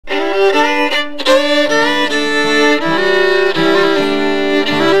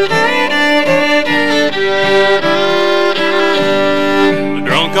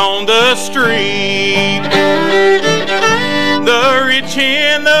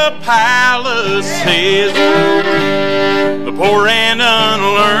the palaces, the poor and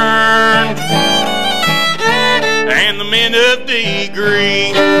unlearned, and the men of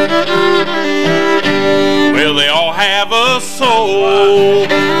degree. Well, they all have a soul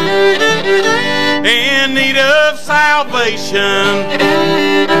in need of salvation,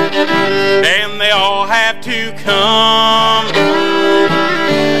 and they all have to come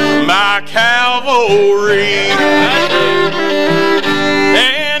by Calvary.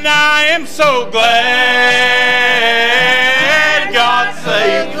 And I am so glad God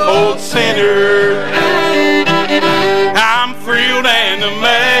saved old sinner. I'm thrilled and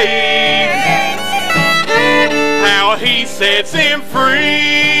amazed how He sets him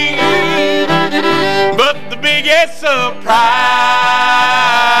free. But the biggest surprise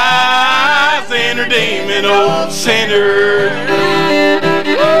in redeeming old sinner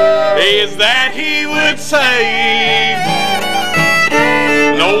is that He would save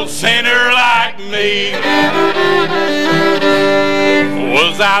an old sinner like me.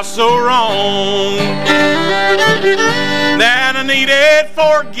 Was I so wrong that I needed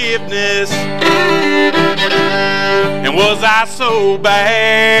forgiveness? And was I so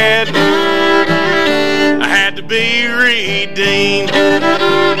bad I had to be redeemed?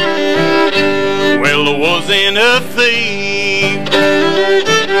 Well, I wasn't a thief,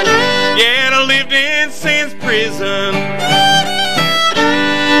 yet I lived in sin's prison,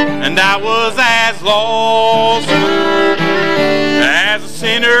 and I was as lost as a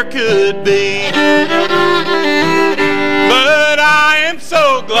sinner could be. But I am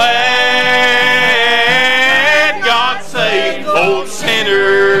so glad God saved old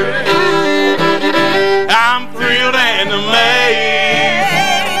sinner. I'm thrilled and amazed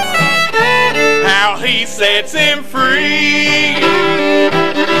how He sets him free.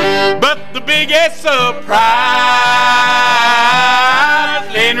 But the biggest surprise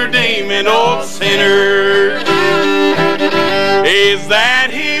in redeeming old sinner is that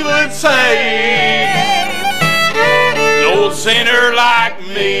He would save an old sinner like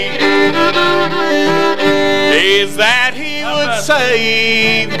me. Is that He would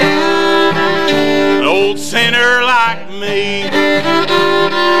save an old sinner like me.